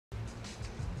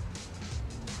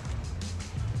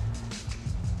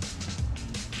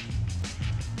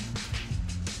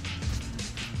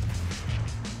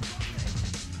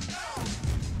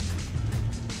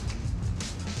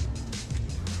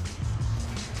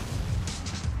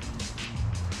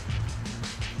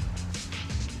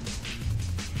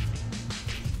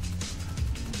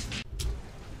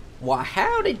Why,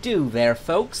 howdy do there,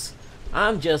 folks.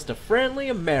 I'm just a friendly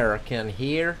American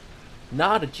here.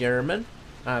 Not a German.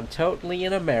 I'm totally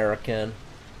an American.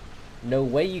 No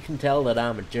way you can tell that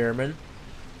I'm a German.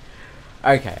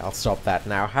 Okay, I'll stop that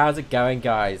now. How's it going,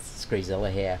 guys?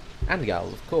 Screezilla here. And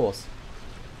girls, of course.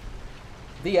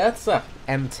 The Ersatz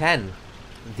M10.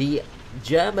 The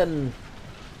German,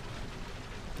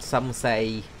 some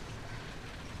say,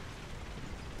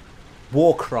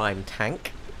 war crime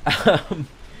tank.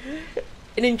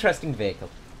 An interesting vehicle.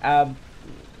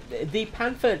 The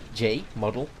Panther G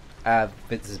model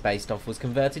this is based off was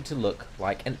converted to look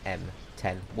like an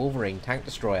M10 Wolverine tank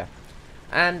destroyer.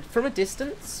 And from a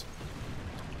distance,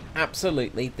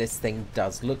 absolutely this thing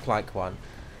does look like one.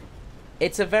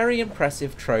 It's a very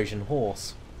impressive Trojan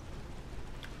horse.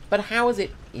 But how is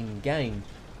it in-game?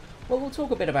 Well, we'll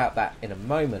talk a bit about that in a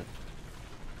moment.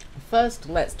 First,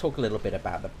 let's talk a little bit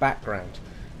about the background.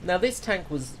 Now, this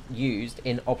tank was used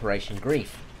in Operation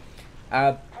Grief.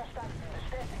 The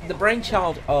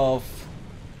brainchild of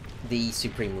the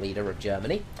Supreme Leader of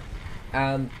Germany,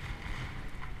 and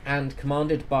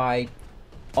commanded by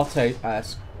Otto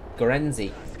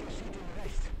Skorenzi.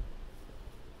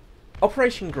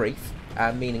 Operation Grief,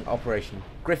 meaning Operation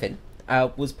Griffin,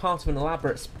 was part of an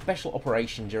elaborate special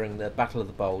operation during the Battle of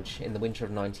the Bulge in the winter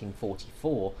of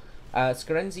 1944.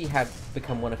 Skorenzi had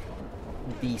become one of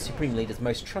the Supreme Leader's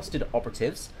most trusted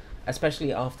operatives,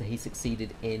 especially after he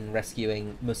succeeded in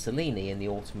rescuing Mussolini in the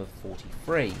autumn of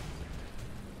 '43.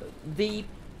 The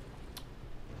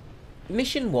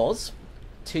mission was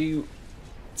to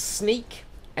sneak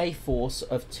a force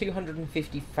of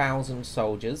 250,000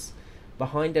 soldiers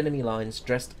behind enemy lines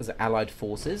dressed as Allied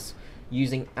forces,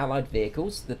 using Allied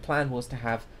vehicles. The plan was to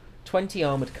have 20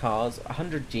 armoured cars,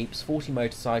 100 jeeps, 40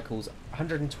 motorcycles,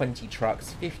 120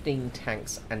 trucks, 15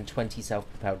 tanks and 20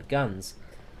 self-propelled guns.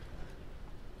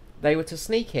 They were to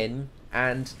sneak in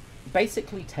and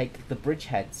basically take the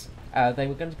bridgeheads. They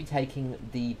were going to be taking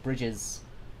the bridges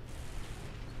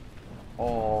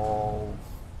of...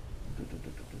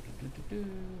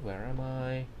 Where am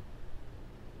I?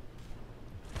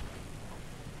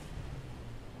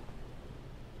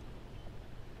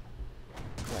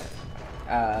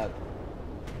 I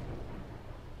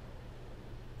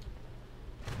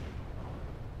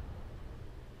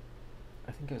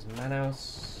think it was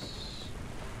Manaus,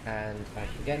 and I'm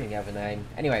forgetting the other name.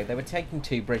 Anyway, they were taking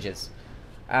two bridges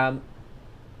to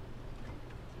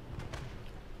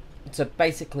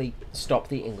basically stop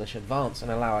the English advance and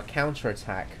allow a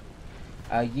counter-attack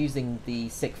using the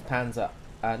 6th Panzer,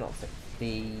 not 6th,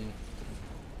 the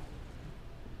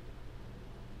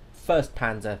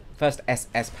 1st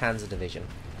SS Panzer Division.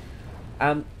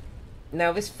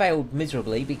 Now this failed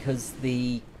miserably because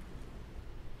the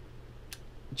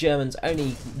Germans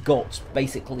only got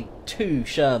basically 2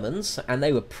 Shermans, and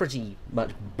they were pretty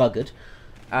much buggered.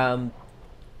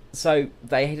 So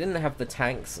they didn't have the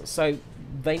tanks, so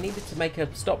they needed to make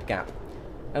a stopgap.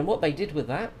 And what they did with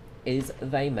that is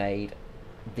they made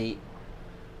the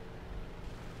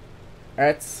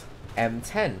Ersatz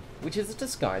M10, which is a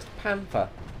disguised Panther.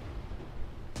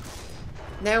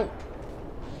 Now,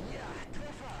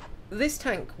 this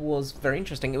tank was very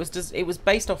interesting. It was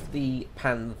based off the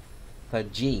Panther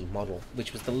G model,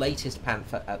 which was the latest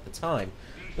Panther at the time.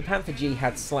 The Panther G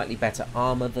had slightly better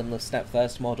armour than the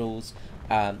Step-First models.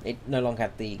 It no longer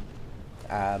had the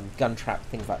gun trap,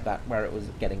 things like that, where it was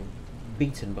getting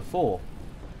beaten before.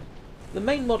 The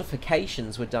main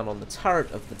modifications were done on the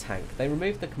turret of the tank. They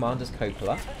removed the commander's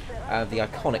cupola, the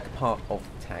iconic part of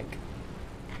the tank.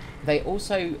 They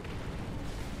also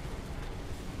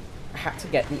had to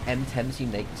get the M10's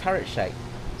unique turret shape.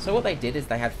 So what they did is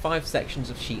they had 5 sections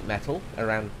of sheet metal,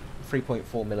 around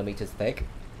 3.4mm thick,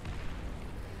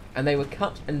 and they were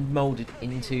cut and moulded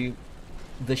into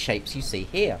the shapes you see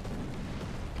here,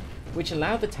 which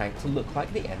allowed the tank to look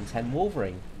like the M10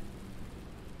 Wolverine.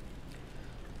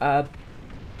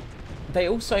 They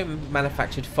also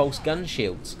manufactured false gun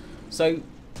shields, so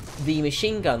the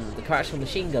machine gun, the coaxial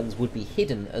machine guns, would be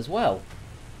hidden as well.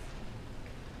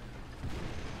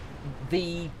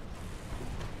 The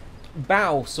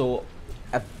bow saw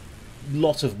a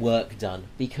lot of work done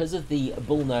because of the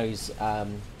bullnose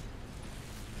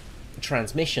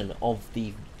transmission of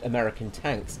the American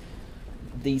tanks.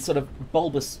 The sort of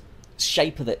bulbous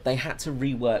shape of it, they had to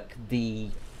rework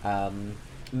the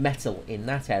metal in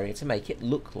that area to make it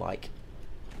look like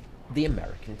the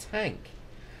American tank.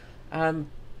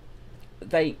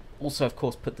 They also, of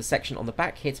course, put the section on the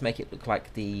back here to make it look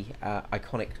like the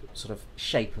iconic sort of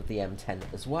shape of the M10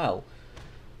 as well.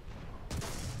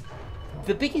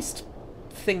 The biggest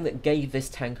thing that gave this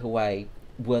tank away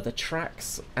were the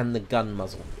tracks and the gun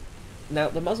muzzle. Now,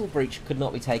 the muzzle breech could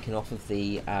not be taken off of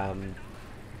the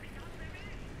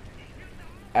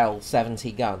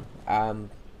L70 gun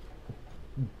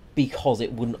because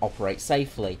it wouldn't operate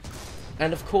safely.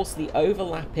 And of course, the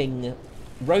overlapping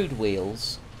road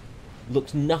wheels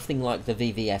looked nothing like the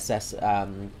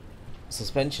VVSS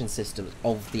suspension systems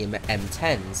of the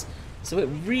M10s, so it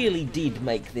really did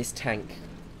make this tank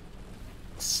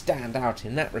stand out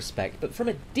in that respect. But from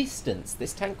a distance,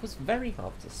 this tank was very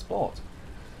hard to spot.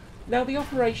 Now, the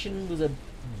operation was a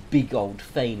big old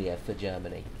failure for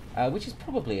Germany, which is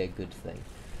probably a good thing.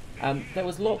 There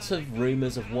was lots of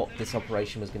rumours of what this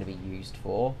operation was going to be used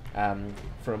for,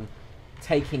 from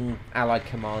taking Allied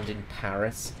command in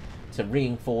Paris to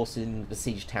reinforcing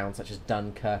besieged towns such as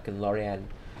Dunkirk and Lorient.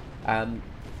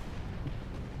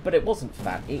 But it wasn't for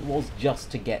that. It was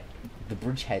just to get the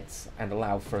bridgeheads and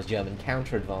allow for a German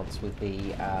counter-advance with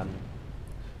the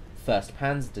 1st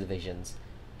Panzer divisions.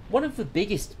 One of the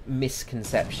biggest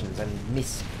misconceptions and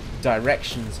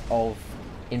misdirections of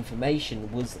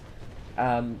information was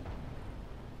a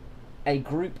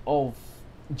group of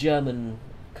German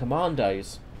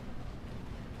commandos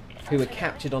who were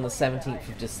captured on the 17th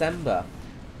of December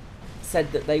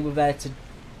said that they were going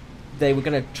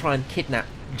to try and kidnap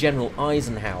General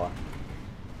Eisenhower.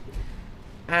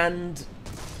 And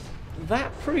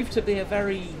that proved to be a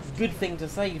very good thing to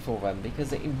say for them,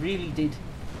 because it really did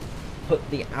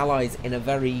put the Allies in a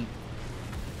very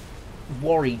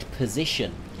worried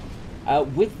position.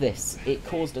 With this, it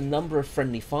caused a number of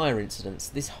friendly fire incidents.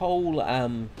 This whole,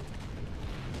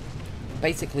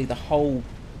 basically the whole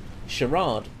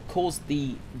charade caused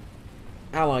the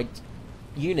Allied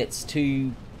units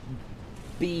to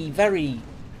be very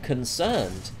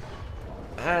concerned,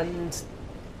 and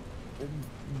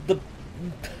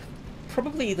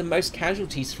probably the most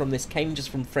casualties from this came just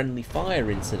from friendly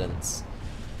fire incidents.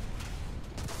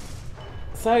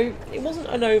 So it wasn't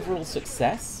an overall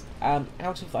success. Out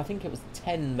of, I think it was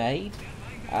 10 made,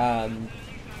 they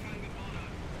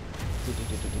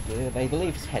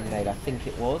believe 10 made, I think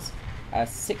it was,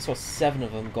 6 or 7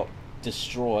 of them got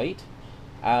destroyed,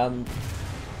 and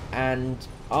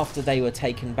after they were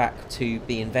taken back to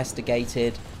be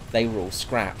investigated, they were all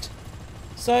scrapped.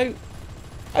 So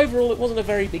overall, it wasn't a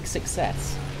very big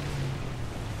success.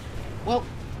 Well,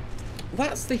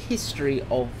 that's the history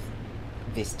of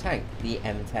this tank, the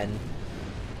M10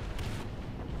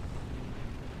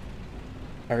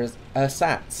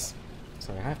 Ersatz.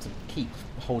 Sorry, I have to keep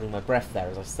holding my breath there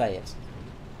as I say it.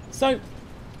 So,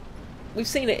 we've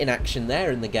seen it in action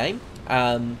there in the game.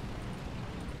 I'll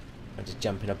just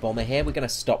jump in a bomber here. We're going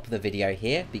to stop the video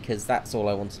here because that's all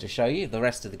I wanted to show you. The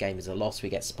rest of the game is a loss. We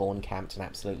get spawn camped and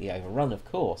absolutely overrun, of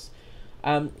course.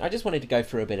 I just wanted to go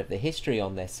through a bit of the history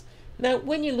on this. Now,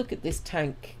 when you look at this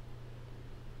tank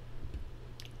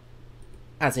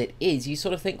as it is, you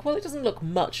sort of think, well, it doesn't look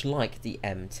much like the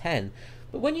M10.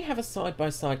 But when you have a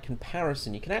side-by-side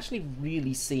comparison, you can actually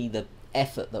really see the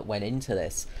effort that went into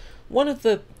this. One of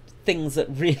the things that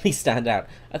really stand out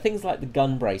are things like the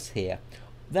gun brace here.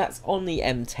 That's on the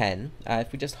M10.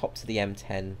 If we just hop to the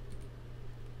M10...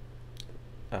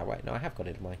 Oh, wait, no, I have got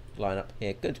it in my lineup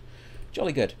here. Good.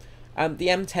 Jolly good. The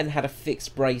M10 had a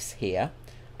fixed brace here.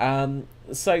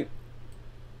 So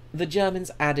the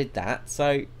Germans added that.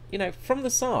 So, you know, from the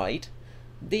side,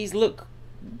 these look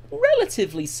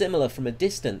relatively similar from a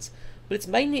distance, but it's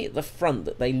mainly at the front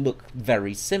that they look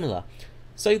very similar.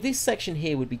 So this section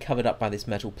here would be covered up by this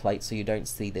metal plate, so you don't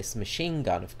see this machine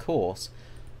gun, of course.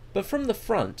 But from the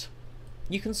front,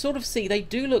 you can sort of see they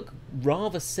do look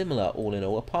rather similar all in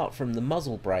all, apart from the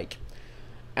muzzle brake.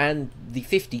 And the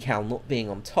 50 cal not being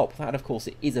on top, that of course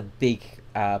it is a big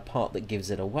part that gives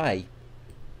it away.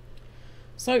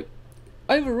 So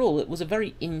overall, it was a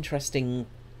very interesting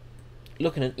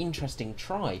look and an interesting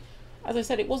try. As I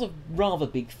said, it was a rather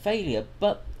big failure,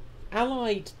 but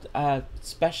Allied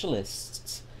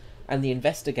specialists and the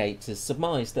investigators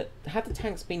surmised that had the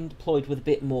tanks been deployed with a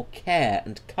bit more care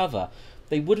and cover,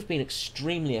 they would have been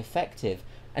extremely effective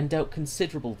and dealt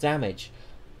considerable damage.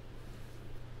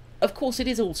 Of course, it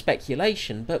is all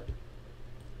speculation, but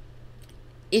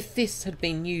if this had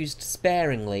been used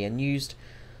sparingly and used,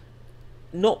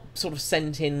 not sort of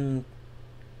sent in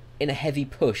a heavy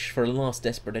push for a last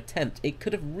desperate attempt, it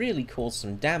could have really caused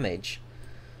some damage.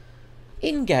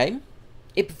 In-game,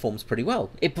 it performs pretty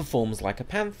well. It performs like a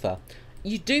Panther.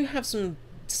 You do have some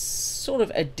sort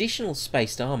of additional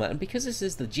spaced armour, and because this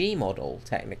is the G model,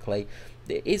 technically,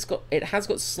 it has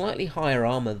got slightly higher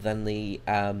armour than the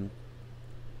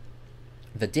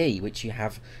D, which you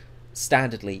have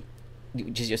standardly,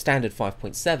 which is your standard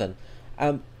 5.7.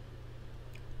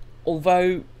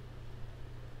 Although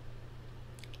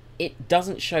it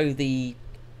doesn't show the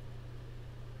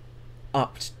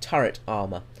upped turret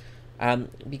armour,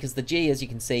 because the G, as you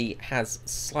can see, has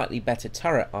slightly better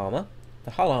turret armour.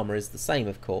 The hull armour is the same,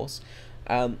 of course,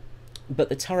 but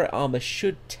the turret armour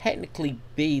should technically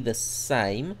be the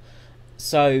same,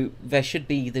 so there should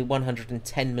be the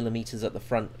 110mm at the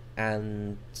front,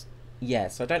 and yeah,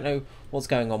 so I don't know what's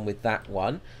going on with that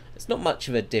one. It's not much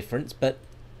of a difference, but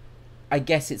I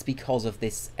guess it's because of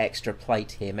this extra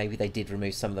plate here. Maybe they did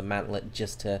remove some of the mantlet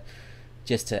just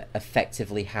to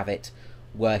effectively have it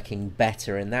working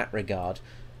better in that regard.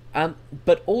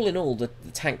 But all in all, the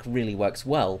tank really works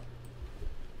well.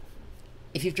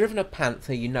 If you've driven a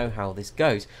Panther, you know how this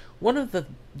goes. One of the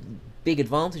big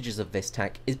advantages of this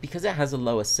tank is because it has a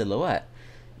lower silhouette.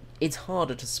 It's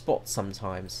harder to spot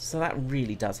sometimes, so that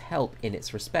really does help in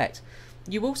its respect.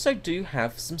 You also do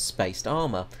have some spaced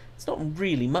armour. It's not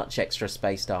really much extra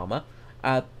spaced armour.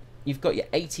 You've got your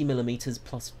 80mm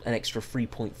plus an extra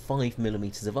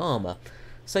 3.5mm of armour.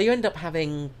 So you end up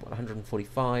having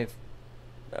 145,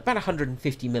 about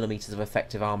 150mm of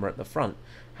effective armour at the front.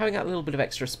 Having that little bit of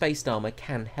extra spaced armour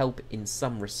can help in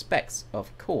some respects,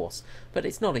 of course, but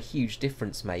it's not a huge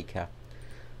difference maker.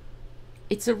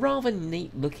 It's a rather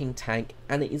neat looking tank,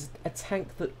 and it is a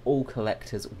tank that all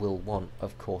collectors will want,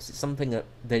 of course. It's something that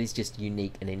is just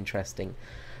unique and interesting.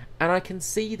 And I can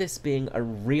see this being a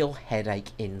real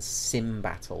headache in sim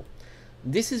battle.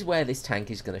 This is where this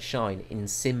tank is going to shine, in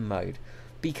sim mode,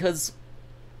 because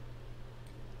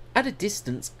at a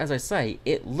distance, as I say,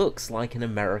 it looks like an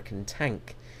American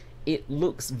tank. It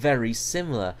looks very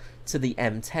similar to the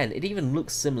M10. It even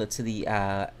looks similar to the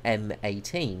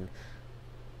M18.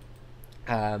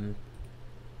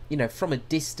 You know, from a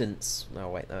distance... Oh,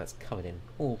 wait, no, that's covered in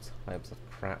all types of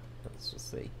crap. Let's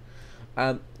just see.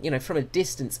 You know, from a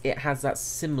distance, it has that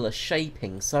similar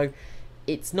shaping. So,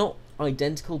 it's not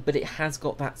identical, but it has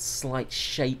got that slight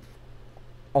shape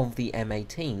of the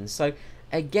M18. So,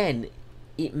 again,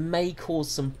 it may cause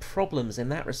some problems in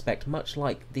that respect, much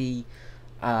like the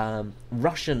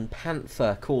Russian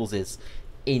Panther causes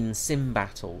in sim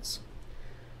battles.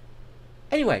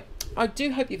 Anyway, I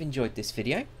do hope you've enjoyed this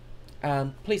video.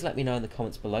 Please let me know in the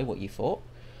comments below what you thought.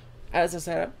 As I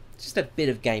said, just a bit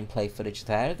of gameplay footage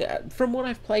there. From what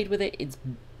I've played with it, it's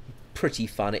pretty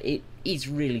fun. It is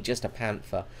really just a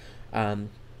Panther.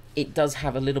 It does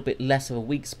have a little bit less of a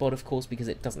weak spot, of course, because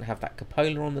it doesn't have that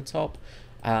cupola on the top.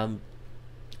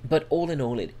 But all in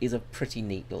all, it is a pretty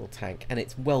neat little tank, and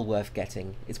it's well worth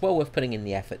getting. It's well worth putting in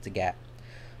the effort to get.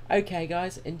 Okay,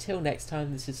 guys, until next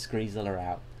time, this is Screezilla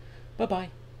out. Bye-bye.